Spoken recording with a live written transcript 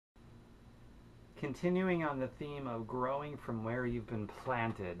Continuing on the theme of growing from where you've been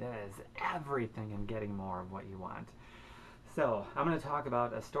planted, that is everything in getting more of what you want. So, I'm going to talk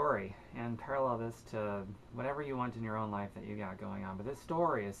about a story and parallel this to whatever you want in your own life that you got going on. But this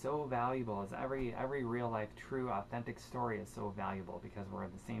story is so valuable, as every real life, true, authentic story is so valuable because we're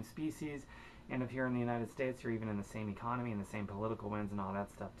the same species, and if you're in the United States, you're even in the same economy and the same political winds and all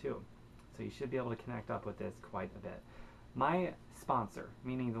that stuff too. So you should be able to connect up with this quite a bit. My sponsor,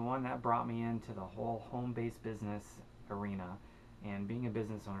 meaning the one that brought me into the whole home-based business arena and being a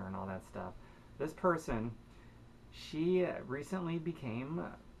business owner and all that stuff, this person, she recently became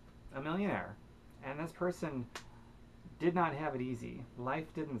a millionaire. And this person did not have it easy.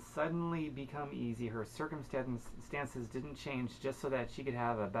 Life didn't suddenly become easy. Her circumstances didn't change just so that she could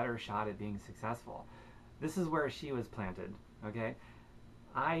have a better shot at being successful. This is where she was planted, okay?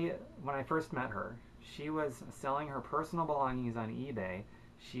 When I first met her, she was selling her personal belongings on eBay.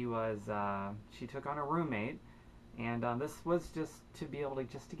 She took on a roommate, and this was just to be able to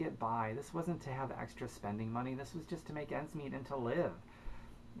just to get by. This wasn't to have extra spending money. This was just to make ends meet and to live.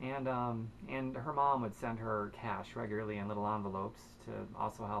 And her mom would send her cash regularly in little envelopes to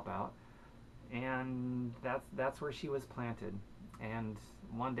also help out. And that's where she was planted. And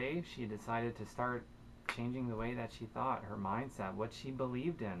one day she decided to start changing the way that she thought, her mindset, what she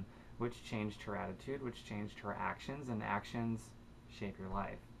believed in, which changed her attitude, which changed her actions, and actions shape your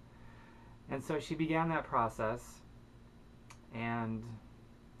life. And so she began that process, and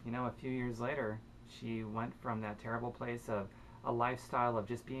a few years later, she went from that terrible place of a lifestyle of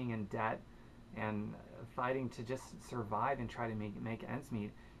just being in debt and fighting to just survive and try to make ends meet.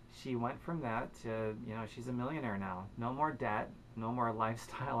 She went from that to, she's a millionaire now. No more debt, no more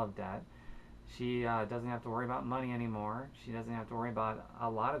lifestyle of debt. She doesn't have to worry about money anymore. She doesn't have to worry about a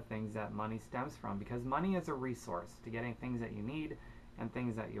lot of things that money stems from, because money is a resource to getting things that you need and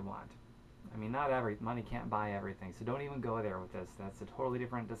things that you want. I mean, money can't buy everything, so don't even go there with this. That's a totally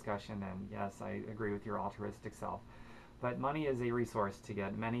different discussion, and yes, I agree with your altruistic self. But money is a resource to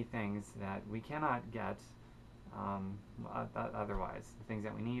get many things that we cannot get otherwise, the things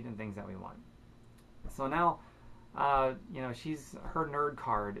that we need and things that we want. So now, her nerd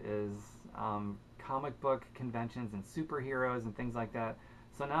card is comic book conventions and superheroes and things like that.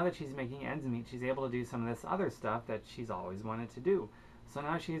 So now that she's making ends meet, she's able to do some of this other stuff that she's always wanted to do. So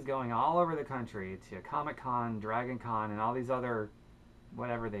now she's going all over the country to Comic-Con, Dragon Con, and all these other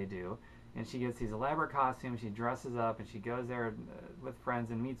whatever they do. And she gets these elaborate costumes, she dresses up, and she goes there with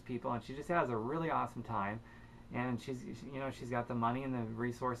friends and meets people, and she just has a really awesome time. And she's got the money and the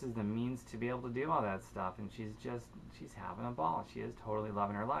resources, the means to be able to do all that stuff, and she's having a ball. She is totally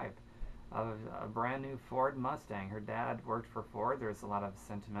loving her life. A brand new Ford Mustang. Her dad worked for Ford. There's a lot of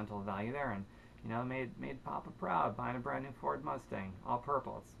sentimental value there, and made Papa proud buying a brand new Ford Mustang, all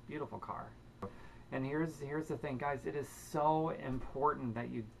purple. It's a beautiful car. And here's the thing, guys. It is so important that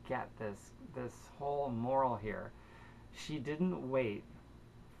you get this whole moral here. She didn't wait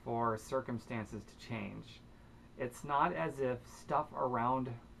for circumstances to change. It's not as if stuff around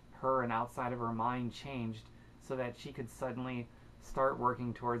her and outside of her mind changed so that she could suddenly start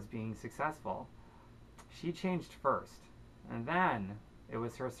working towards being successful. She changed first, and then it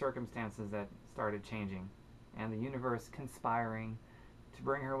was her circumstances that started changing, and the universe conspiring to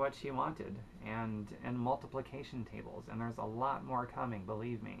bring her what she wanted, and multiplication tables, and there's a lot more coming,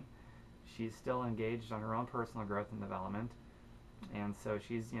 believe me. She's still engaged on her own personal growth and development, and so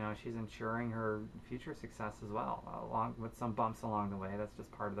she's ensuring her future success as well, along with some bumps along the way. That's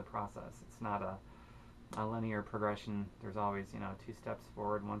just part of the process. It's not a linear progression. There's always 2 steps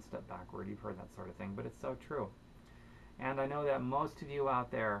forward, 1 step backward. You've heard that sort of thing, but it's so true. And I know that most of you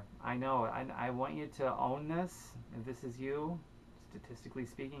out there, I want you to own this. If this is you, statistically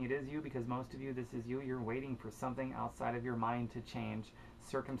speaking, it is you, because most of you, this is you. You're waiting for something outside of your mind to change,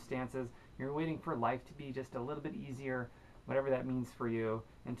 circumstances. You're waiting for life to be just a little bit easier, whatever that means for you,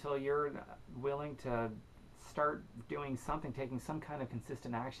 until you're willing to start doing something, taking some kind of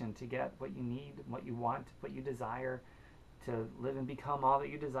consistent action to get what you need, what you want, what you desire, to live and become all that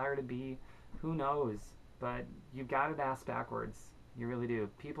you desire to be. Who knows? But you've got it ass backwards. You really do.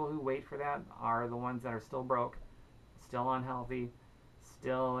 People who wait for that are the ones that are still broke, still unhealthy,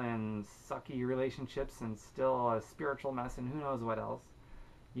 still in sucky relationships, and still a spiritual mess, and who knows what else.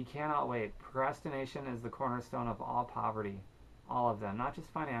 You cannot wait. Procrastination is the cornerstone of all poverty. All of them. Not just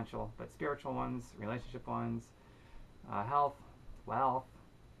financial, but spiritual ones, relationship ones, health, wealth,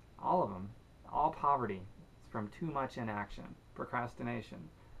 all of them. All poverty is from too much inaction. Procrastination.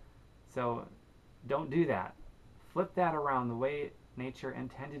 So don't do that. Flip that around the way nature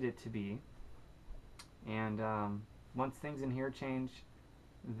intended it to be. And once things in here change,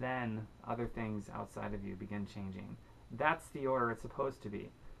 then other things outside of you begin changing. That's the order it's supposed to be.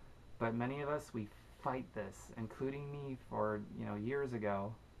 But many of us, we fight this, including me for, years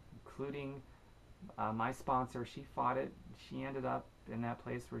ago, including my sponsor. She fought it. She ended up in that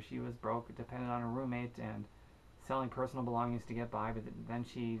place where she was broke, dependent on a roommate and selling personal belongings to get by. But then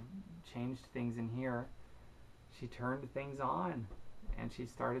she changed things in here. She turned things on, and she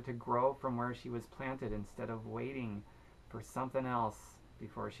started to grow from where she was planted instead of waiting for something else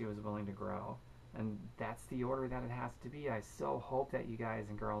before she was willing to grow. And that's the order that it has to be. I so hope that you guys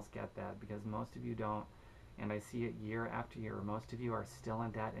and girls get that, because most of you don't. And I see it year after year. Most of you are still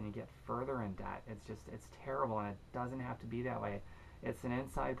in debt, and you get further in debt. It's terrible, and it doesn't have to be that way. It's an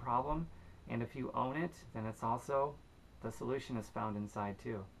inside problem, and if you own it, then it's also, the solution is found inside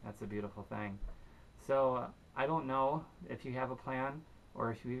too. That's a beautiful thing. So I don't know if you have a plan, or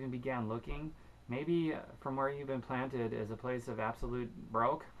if you even began looking. Maybe from where you've been planted is a place of absolute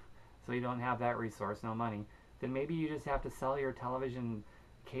broke, so you don't have that resource, no money. Then maybe you just have to sell your television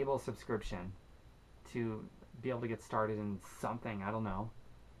cable subscription to be able to get started in something. I don't know.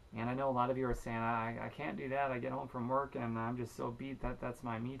 And I know a lot of you are saying, I can't do that. I get home from work and I'm just so beat that that's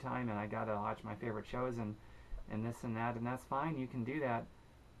my me time, and I gotta watch my favorite shows and this and that, and that's fine. You can do that,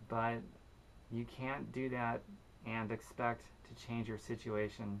 but you can't do that and expect to change your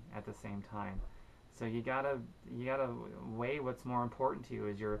situation at the same time. So you gotta weigh what's more important to you.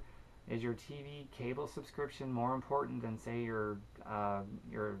 Is your TV cable subscription more important than, say, your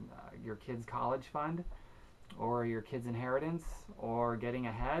kid's college fund, or your kid's inheritance, or getting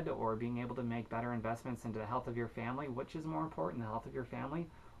ahead, or being able to make better investments into the health of your family? Which is more important, the health of your family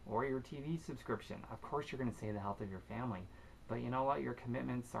or your TV subscription? Of course you're going to say the health of your family, but you know what? Your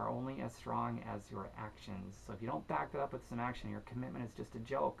commitments are only as strong as your actions. So if you don't back that up with some action, your commitment is just a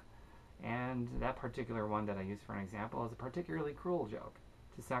joke. And that particular one that I used for an example is a particularly cruel joke,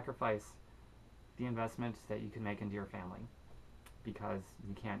 to sacrifice the investments that you can make into your family because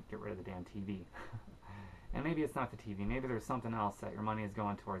you can't get rid of the damn TV. And maybe it's not the TV. Maybe there's something else that your money is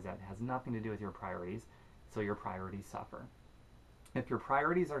going towards that has nothing to do with your priorities, so your priorities suffer. If your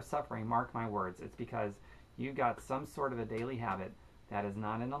priorities are suffering, mark my words, it's because you got some sort of a daily habit that is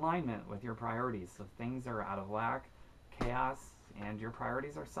not in alignment with your priorities. So things are out of whack, chaos, and your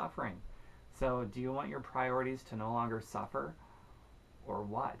priorities are suffering. So do you want your priorities to no longer suffer? Or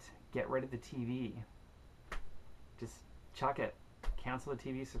what? Get rid of the TV. Just chuck it. Cancel the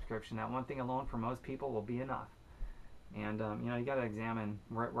TV subscription. That one thing alone for most people will be enough. And you got to examine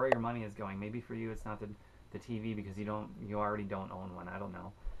where your money is going. Maybe for you it's not the TV because you already don't own one. I don't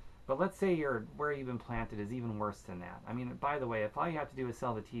know. But let's say where you've been planted is even worse than that. I mean, by the way, if all you have to do is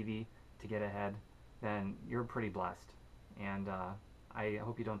sell the TV to get ahead, then you're pretty blessed. And I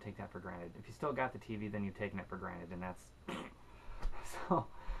hope you don't take that for granted. If you still got the TV, then you've taken it for granted, and that's so.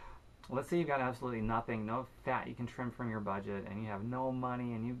 Let's say you've got absolutely nothing, no fat you can trim from your budget, and you have no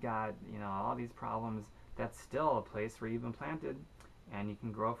money, and you've got all these problems. That's still a place where you've been planted, and you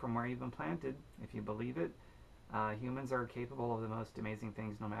can grow from where you've been planted if you believe it. Humans are capable of the most amazing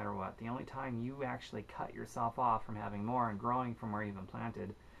things no matter what. The only time you actually cut yourself off from having more and growing from where you've been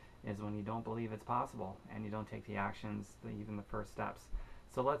planted is when you don't believe it's possible and you don't take the actions, even the first steps.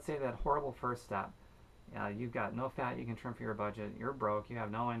 So let's say that horrible first step. You've got no fat you can trim for your budget, you're broke, you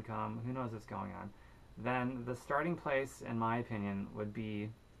have no income, who knows what's going on. Then the starting place, in my opinion, would be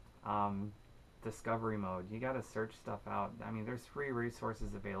discovery mode. You got to search stuff out. I mean, there's free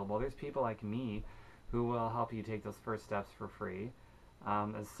resources available. There's people like me who will help you take those first steps for free.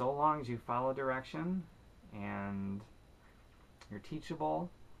 As so long as you follow direction and you're teachable,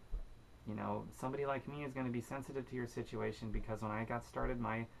 somebody like me is going to be sensitive to your situation, because when I got started,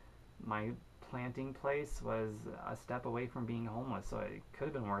 my planting place was a step away from being homeless. So it could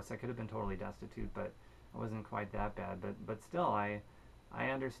have been worse. I could have been totally destitute, but it wasn't quite that bad. But still, I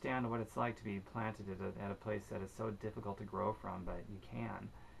understand what it's like to be planted at a place that is so difficult to grow from, but you can.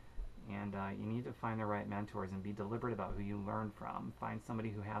 And you need to find the right mentors and be deliberate about who you learn from. Find somebody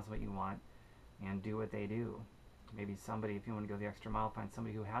who has what you want and do what they do. Maybe somebody, if you want to go the extra mile, find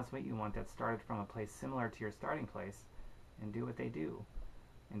somebody who has what you want that started from a place similar to your starting place and do what they do.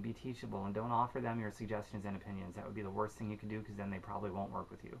 And be teachable, and don't offer them your suggestions and opinions. That would be the worst thing you could do, because then they probably won't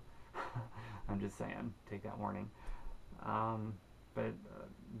work with you. I'm just saying, take that warning. But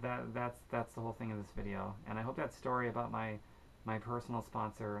that's the whole thing of this video, and I hope that story about my personal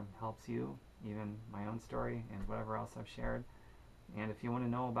sponsor helps you, even my own story and whatever else I've shared. And if you want to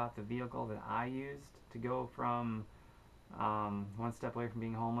know about the vehicle that I used to go from one step away from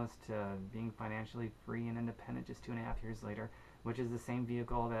being homeless to being financially free and independent just 2.5 years later, which is the same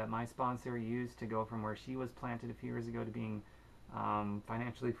vehicle that my sponsor used to go from where she was planted a few years ago to being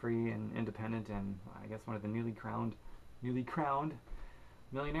financially free and independent, and I guess one of the newly crowned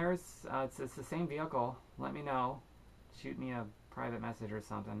millionaires. It's the same vehicle. Let me know. Shoot me a private message or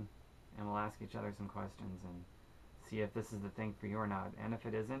something, and we'll ask each other some questions and see if this is the thing for you or not. And if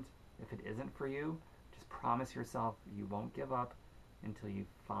it isn't for you, just promise yourself you won't give up until you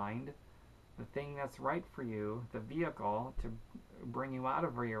find the thing that's right for you, the vehicle to bring you out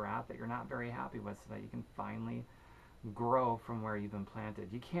of where you're at that you're not very happy with, so that you can finally grow from where you've been planted.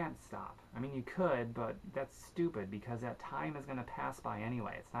 You can't stop. I mean, you could, but that's stupid, because that time is going to pass by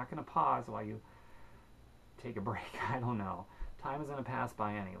anyway. It's not going to pause while you take a break. I don't know. Time is going to pass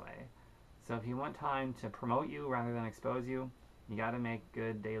by anyway. So if you want time to promote you rather than expose you, you got to make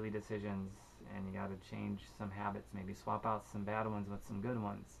good daily decisions, and you got to change some habits. Maybe swap out some bad ones with some good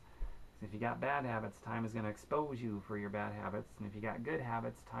ones. If you got bad habits, time is going to expose you for your bad habits. And if you got good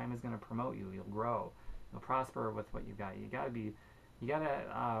habits, time is going to promote you. You'll grow. You'll prosper with what you got. You gotta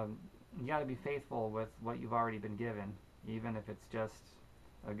be faithful with what you've already been given, even if it's just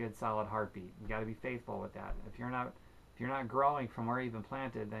a good solid heartbeat. You got to be faithful with that. If you're not growing from where you've been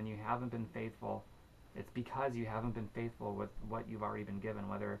planted, then you haven't been faithful. It's because you haven't been faithful with what you've already been given,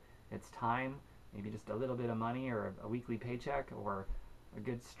 whether it's time, maybe just a little bit of money, or a weekly paycheck, or a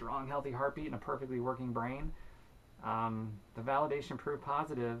good, strong, healthy heartbeat and a perfectly working brain. The validation proof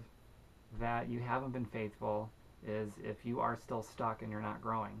positive that you haven't been faithful is if you are still stuck and you're not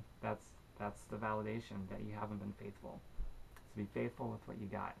growing. That's the validation that you haven't been faithful. So be faithful with what you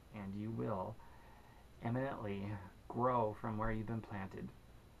got, and you will eminently grow from where you've been planted.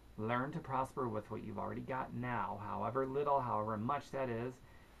 Learn to prosper with what you've already got now, however little, however much that is,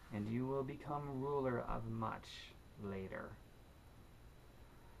 and you will become ruler of much later.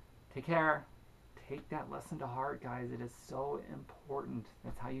 Take care. Take that lesson to heart, guys. It is so important.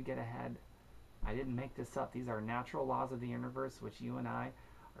 That's how you get ahead. I didn't make this up. These are natural laws of the universe, which you and I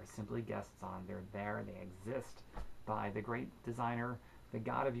are simply guests on. They're there. They exist by the great designer, the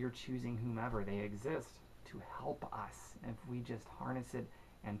God of your choosing, whomever. They exist to help us if we just harness it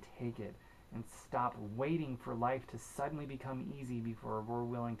and take it, and stop waiting for life to suddenly become easy before we're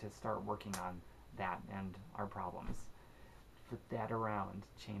willing to start working on that and our problems. Flip that around.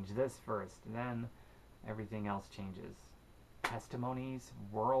 Change this first, then everything else changes. Testimonies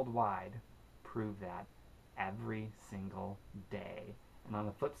worldwide prove that every single day. And on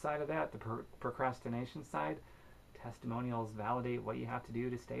the flip side of that, the procrastination side, testimonials validate what you have to do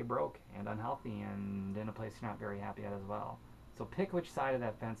to stay broke and unhealthy and in a place you're not very happy at as well. So pick which side of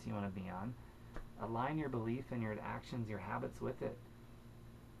that fence you want to be on. Align your belief and your actions, your habits with it.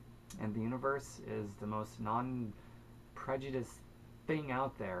 And the universe is the most non-prejudice thing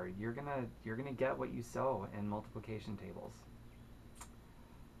out there. You're gonna get what you sow in multiplication tables.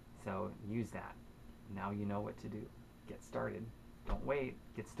 So use that. Now you know what to do. Get started. Don't wait.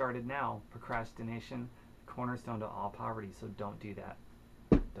 Get started now. Procrastination, cornerstone to all poverty. So don't do that.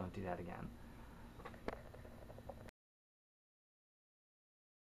 Don't do that again.